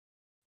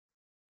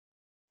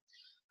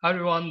Hi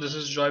everyone, this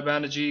is Joy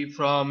Banerjee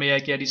from AI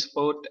Caddy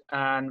Support,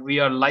 and we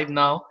are live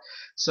now.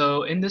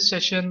 So, in this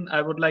session,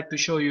 I would like to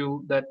show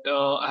you that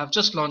I have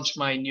just launched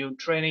my new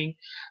training,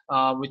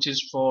 which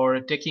is for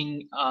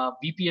taking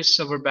VPS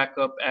server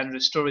backup and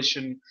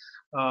restoration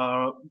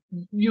uh,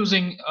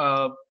 using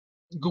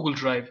Google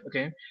Drive.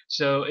 Okay,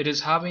 so it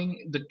is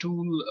having the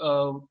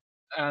tool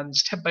and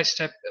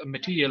step-by-step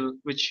material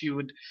which you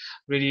would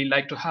really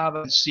like to have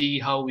and see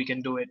how we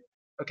can do it.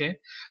 Okay,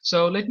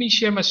 so let me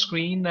share my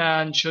screen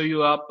and show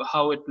you up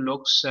how it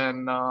looks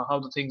and how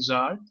the things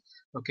are.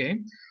 Okay,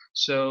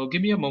 so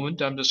give me a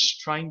moment. I'm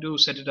just trying to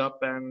set it up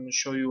and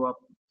show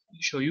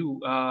you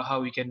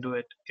how we can do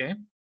it. Okay,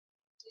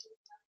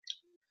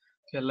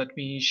 okay. Let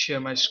me share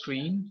my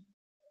screen.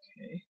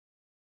 Okay,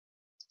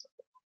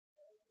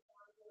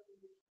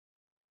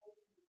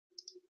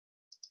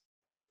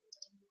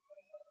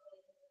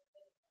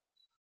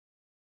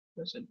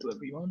 present to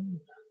everyone.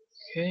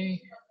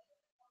 Okay,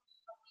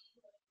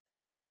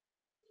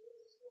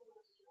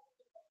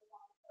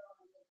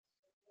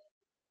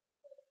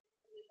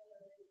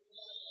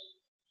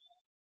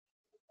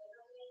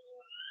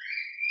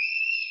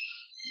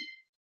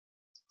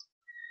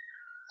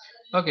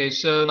 okay.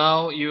 So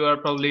now you are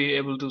probably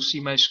able to see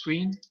my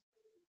screen.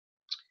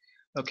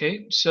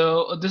 Okay,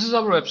 so this is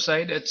our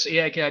website. It's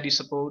AIKID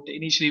support.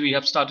 Initially, we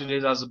have started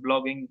it as a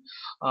blogging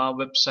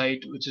website,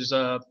 which is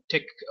a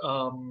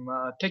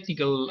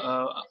technical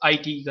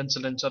IT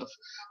consultant sort of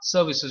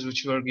services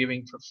which we are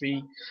giving for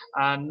free.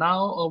 And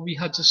now we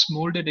have just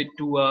molded it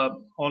to a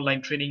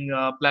online training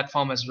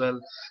platform as well.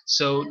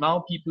 So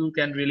now people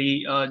can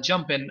really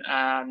jump in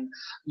and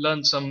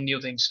learn some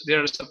new things.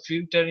 There are some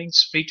few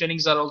trainings, free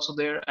trainings are also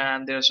there,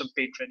 and there are some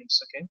paid trainings.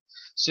 Okay,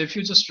 so if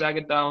you just drag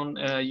it down,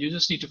 you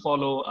just need to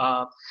follow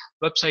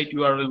website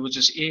URL, which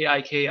is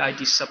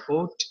AIKIT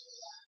support,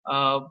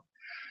 uh,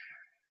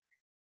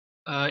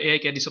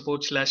 AIKIT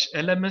support slash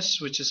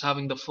LMS, which is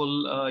having the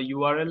full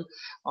URL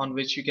on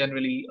which you can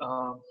really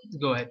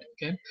go ahead.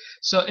 Okay,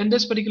 so in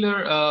this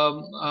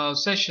particular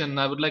session,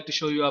 I would like to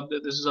show you up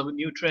that this is a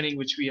new training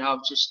which we have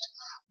just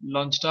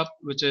launched up,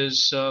 which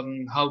is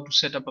how to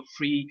set up a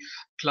free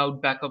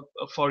cloud backup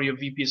for your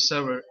VPS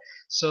server.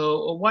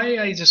 So why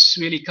I just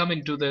really come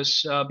into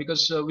this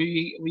because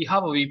we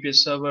have a VPS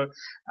server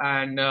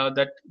and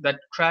that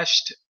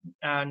crashed,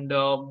 and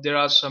there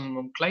are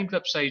some client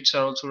websites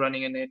are also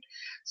running in it.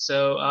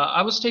 So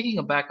I was taking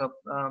a backup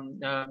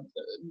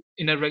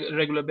in a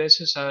regular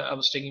basis. I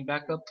was taking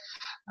backup,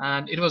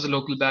 and it was a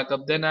local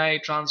backup. Then I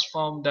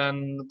transformed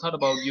and thought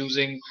about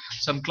using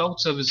some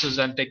cloud services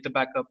and take the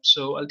backup.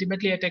 So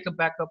ultimately, I take a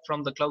backup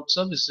from the cloud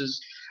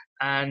services,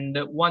 and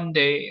one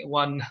day,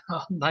 one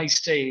nice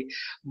day,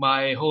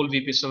 my whole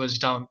VP server is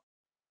down.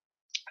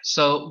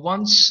 So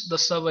once the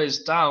server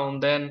is down,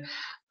 then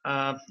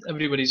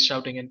everybody's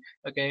shouting in.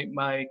 Okay,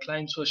 my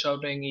clients were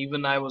shouting.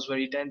 Even I was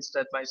very tense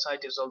that my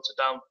site is also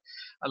down,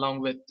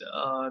 along with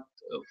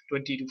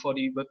 20 to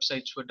 40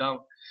 websites were down.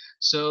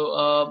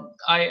 So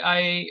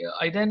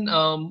I then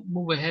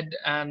move ahead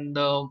and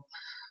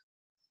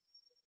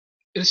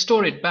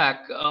restore it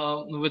back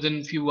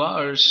within few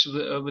hours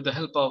with the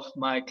help of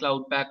my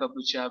cloud backup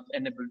which I have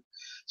enabled.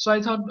 So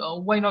I thought,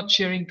 why not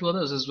sharing to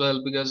others as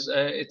well? Because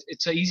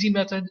it's a easy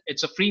method,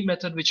 it's a free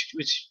method which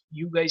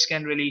you guys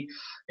can really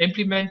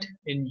implement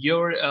in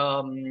your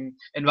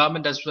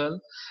environment as well.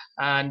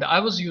 And I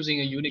was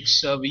using a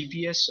Unix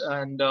VPS,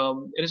 and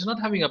it is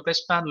not having a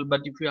plus panel,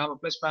 but if you have a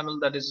plus panel,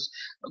 that is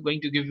going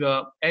to give you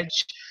a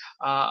edge.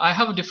 I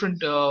have a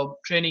different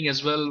training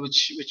as well,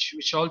 which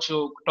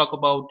also talk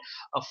about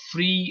a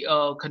free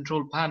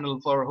control panel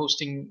for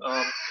hosting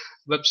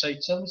website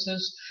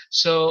services.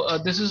 So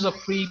this is a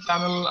free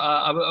panel.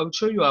 I will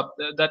show you up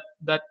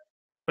that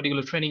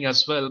particular training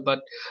as well.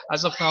 But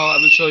as of now, I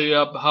will show you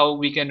up how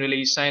we can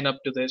really sign up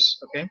to this.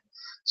 Okay.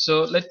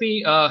 So let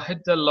me hit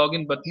the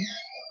login button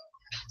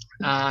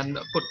and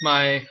put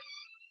my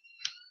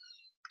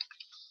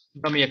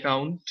dummy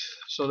account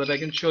so that I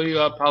can show you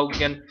up how we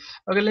can.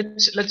 Okay,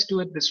 let's do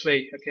it this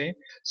way. Okay,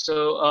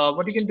 so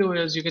what you can do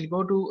is you can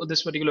go to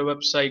this particular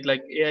website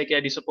like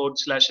AIKID support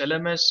slash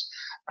LMS,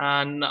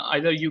 and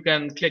either you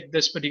can click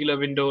this particular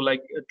window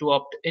like to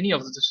opt any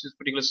of this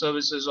particular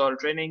services or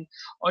training,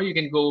 or you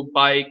can go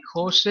buy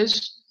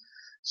courses.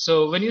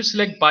 So when you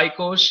select buy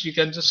course, you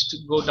can just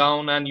go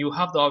down and you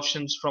have the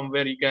options from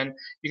where you can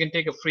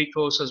take a free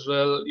course as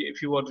well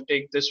if you want to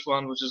take this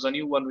one, which is a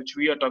new one which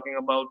we are talking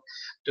about,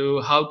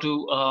 to how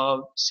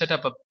to set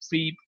up a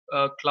free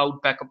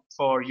cloud backup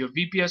for your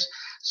VPS.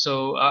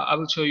 So I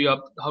will show you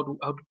up how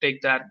to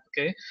take that.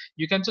 Okay,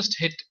 you can just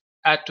hit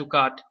add to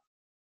cart,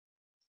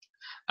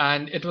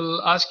 and it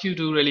will ask you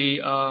to really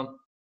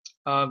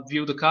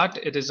view the cart.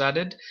 It is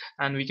added,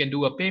 and we can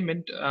do a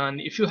payment. And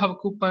if you have a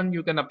coupon,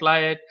 you can apply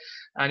it,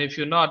 and if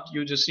you're not,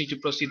 you just need to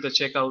proceed the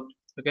checkout.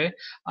 Okay,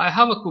 I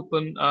have a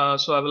coupon,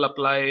 so I will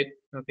apply it.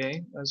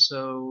 Okay,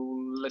 so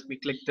let me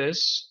click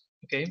this.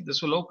 Okay,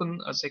 this will open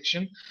a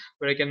section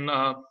where I can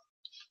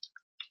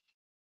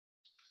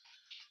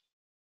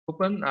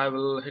coupon. I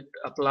will hit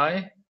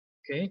apply.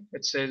 Okay,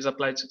 it says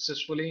applied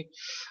successfully.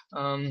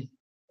 um,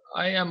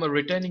 I am a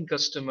returning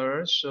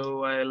customer, so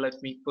let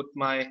me put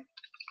my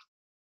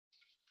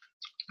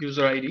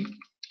user ID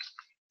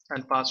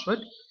and password.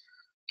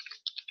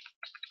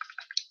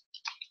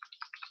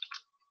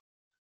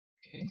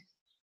 Okay.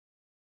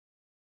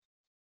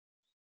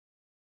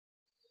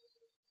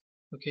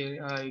 Okay,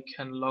 I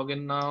can log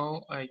in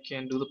now. I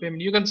can do the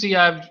payment. You can see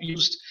I've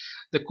used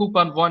the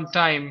coupon one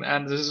time,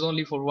 and this is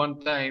only for one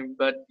time.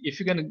 But if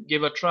you can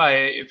give a try,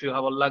 if you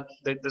have a luck,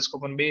 that this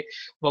coupon may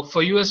work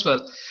for you as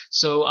well.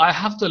 So I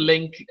have the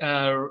link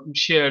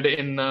shared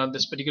in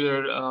this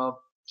particular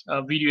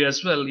video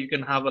as well. You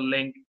can have a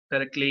link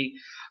directly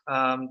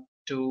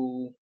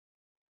to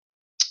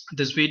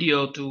this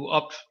video to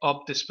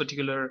opt this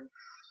particular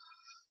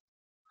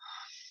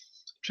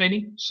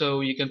training.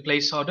 So you can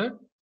place order.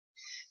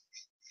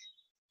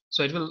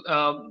 So it will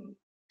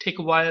take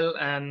a while,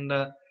 and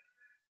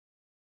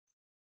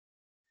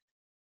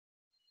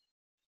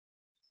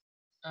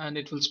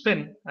it will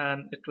spin,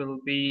 and it will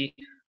be.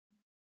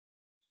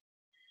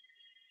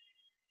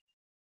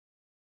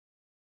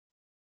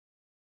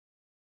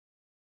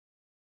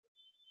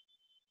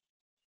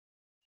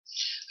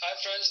 Hi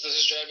friends, this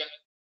is Dragon.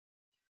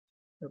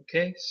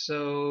 Okay,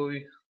 so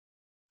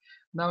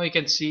now you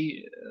can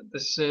see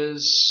this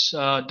is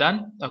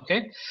done.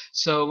 Okay,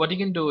 so what you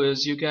can do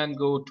is you can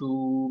go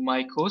to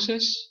my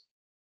courses,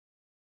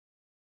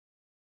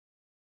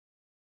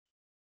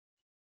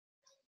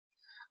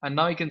 and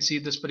now you can see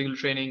this particular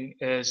training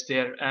is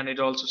there, and it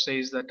also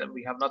says that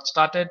we have not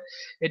started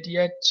it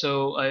yet.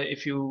 So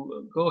if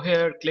you go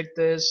here, click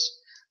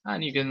this,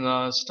 and you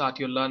can start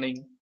your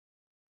learning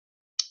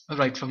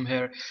right from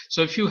here.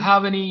 So if you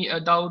have any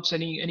doubts,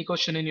 any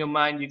question in your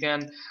mind, you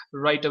can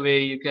right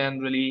away, you can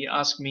really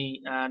ask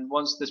me. And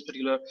once this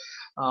particular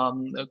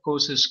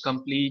course is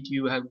complete,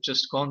 you have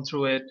just gone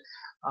through it.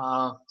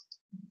 uh,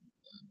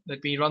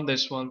 Let me run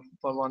this one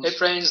for once. Hey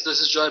friends, this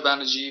is Joy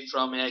Banerjee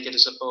from AI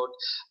Support,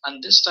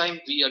 and this time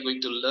we are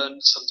going to learn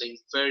something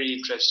very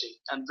interesting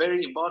and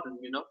very important,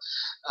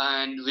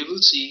 and we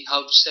will see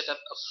how to set up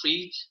a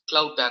free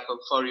cloud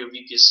backup for your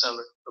VPS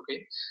server.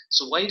 Okay,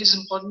 so why it is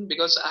important?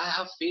 Because I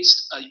have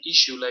faced an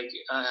issue, like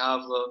I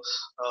have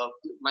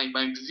my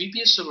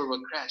VPS server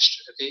was crashed,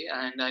 okay,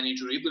 and I need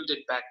to rebuild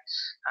it back,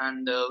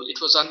 and it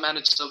was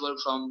unmanaged server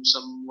from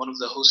some one of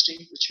the hosting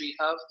which we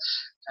have,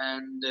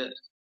 and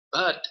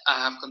but I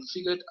have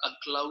configured a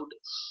cloud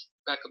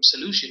backup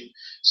solution,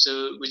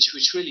 so which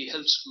really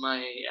helps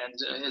me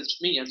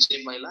and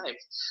save my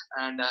life,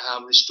 and I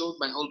have restored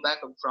my whole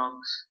backup from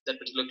that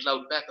particular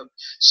cloud backup.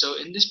 So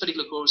in this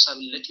particular course, I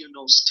will let you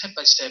know step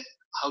by step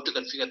how to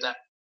configure that.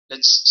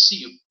 Let's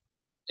see you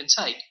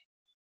inside.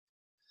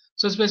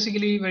 So it's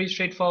basically very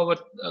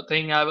straightforward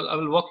thing. I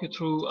will walk you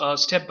through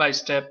step by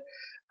step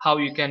how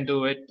you can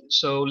do it.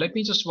 So let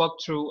me just walk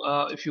through.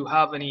 If you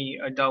have any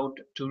doubt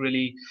to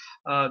really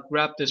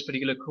grab this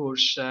particular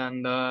course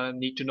and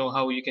need to know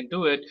how you can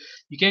do it,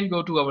 you can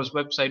go to our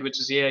website,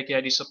 which is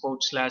AIKID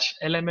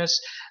support/LMS,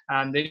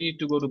 and then you need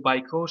to go to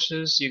buy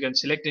courses. You can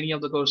select any of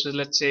the courses.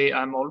 Let's say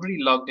I'm already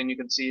logged in. You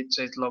can see it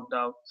says logged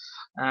out,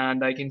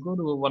 and I can go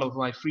to one of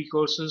my free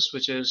courses,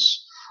 which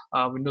is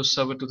Windows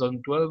Server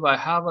 2012. I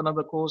have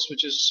another course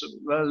which is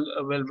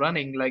well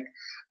running, like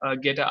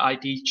get a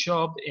IT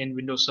job in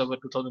Windows Server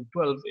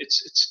 2012.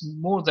 It's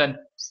more than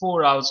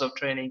 4 hours of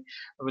training,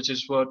 which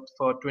is worth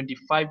for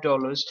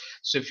 $25.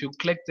 So if you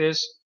click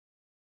this,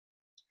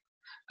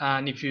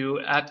 and if you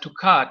add to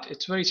cart,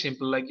 it's very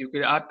simple. Like you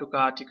can add to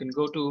cart, you can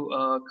go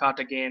to cart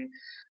again,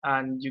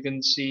 and you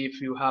can see if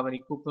you have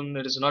any coupon.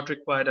 It is not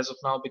required as of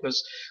now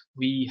because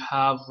we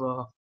have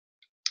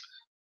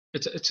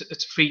it's a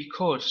free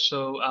course.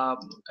 So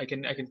I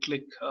can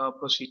click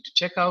proceed to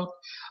checkout.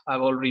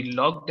 I've already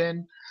logged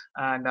in,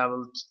 and I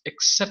will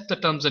accept the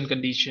terms and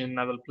condition.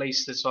 I will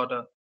place this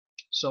order.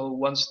 So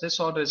once this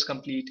order is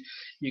complete,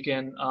 you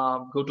can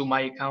go to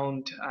my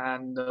account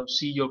and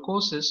see your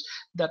courses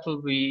that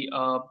will be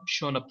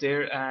shown up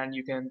there, and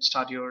you can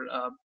start your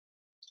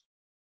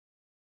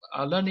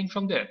learning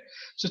from there.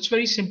 So it's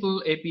very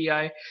simple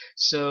API.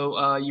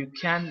 So you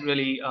can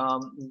really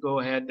go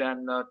ahead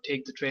and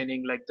take the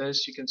training like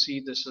this. You can see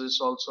this is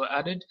also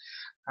added,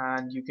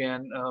 and you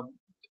can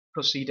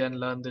proceed and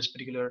learn this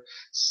particular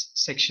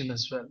section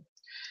as well.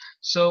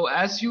 So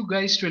as you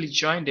guys really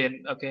joined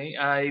in, okay,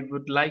 I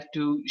would like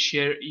to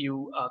share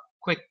you a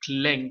quick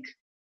link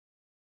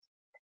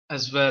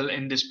as well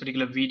in this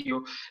particular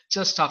video.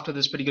 Just after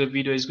this particular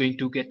video is going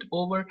to get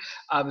over,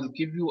 I will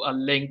give you a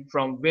link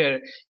from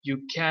where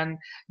you can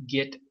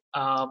get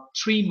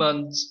 3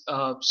 months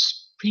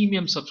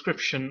premium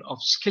subscription of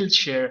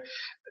Skillshare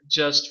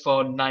just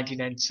for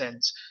 99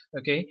 cents.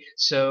 Okay,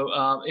 so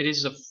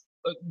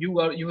you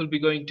will be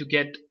going to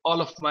get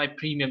all of my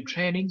premium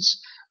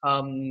trainings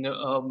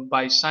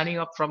by signing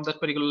up from that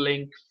particular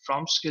link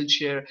from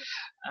Skillshare,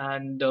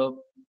 and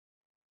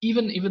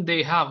even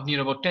they have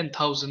about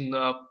 10,000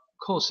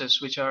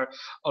 courses which are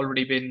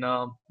already been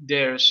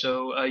there.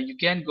 So you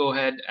can go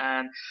ahead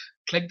and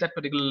click that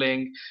particular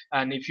link,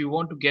 and if you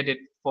want to get it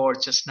for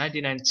just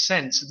 99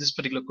 cents, this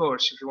particular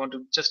course, if you want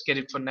to just get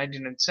it for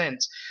 99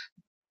 cents,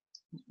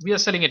 we are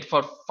selling it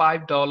for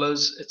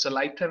 $5. It's a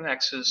lifetime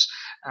access,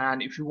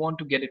 and if you want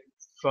to get it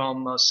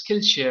from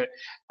Skillshare,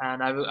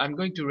 and I'm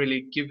going to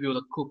really give you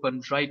the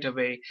coupon right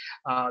away,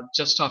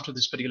 just after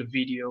this particular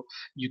video.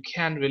 You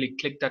can really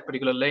click that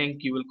particular link.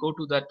 You will go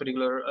to that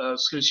particular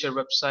Skillshare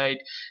website.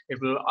 It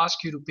will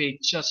ask you to pay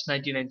just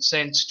 99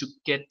 cents to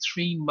get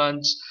 3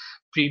 months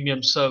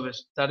premium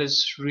service. That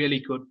is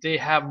really good. They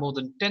have more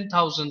than 10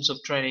 thousands of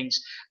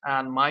trainings,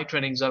 and my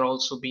trainings are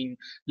also being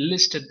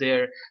listed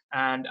there.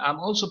 And I'm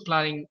also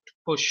planning to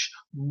push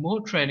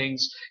more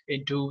trainings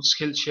into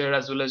Skillshare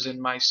as well as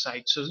in my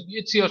site. So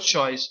it's your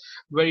choice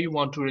where you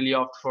want to really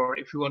opt for.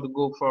 If you want to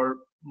go for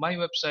my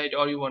website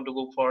or you want to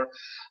go for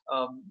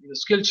the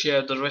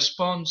Skillshare, the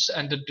response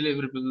and the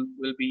deliverable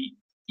will be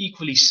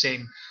equally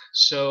same.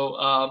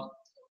 So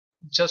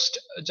just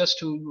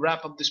to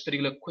wrap up this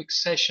particular quick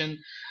session,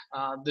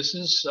 this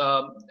is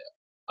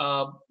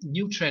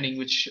new training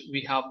which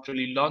we have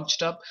really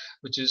launched up,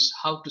 which is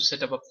how to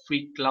set up a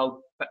free cloud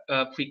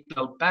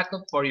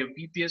backup for your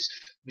VPS,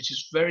 which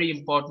is very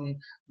important,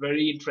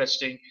 very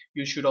interesting.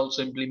 You should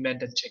also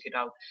implement and check it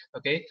out.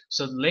 Okay,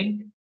 so the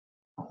link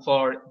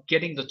for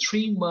getting the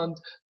 3 month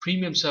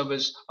premium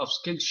service of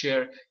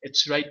Skillshare,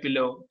 it's right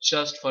below,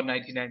 just for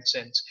 99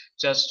 cents.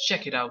 Just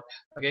check it out.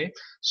 Okay,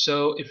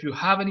 so if you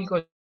have any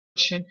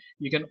question,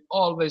 you can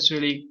always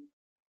really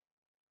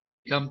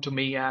come to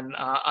me and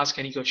ask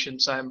any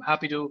questions. I'm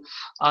happy to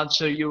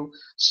answer you.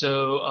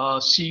 So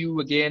see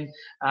you again,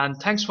 and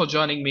thanks for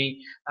joining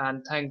me,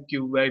 and thank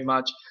you very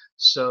much.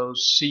 So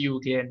see you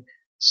again.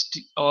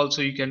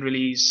 Also, you can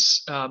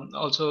release.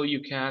 Also,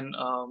 you can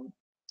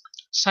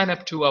sign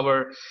up to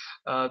our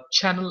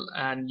channel,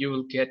 and you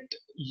will get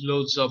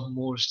loads of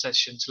more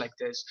sessions like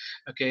this.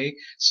 Okay.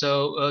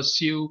 So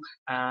see you,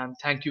 and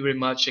thank you very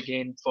much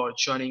again for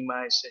joining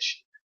my session.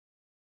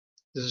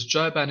 This is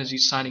Joy Banerjee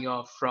signing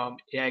off from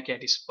AI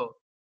Caddy Support.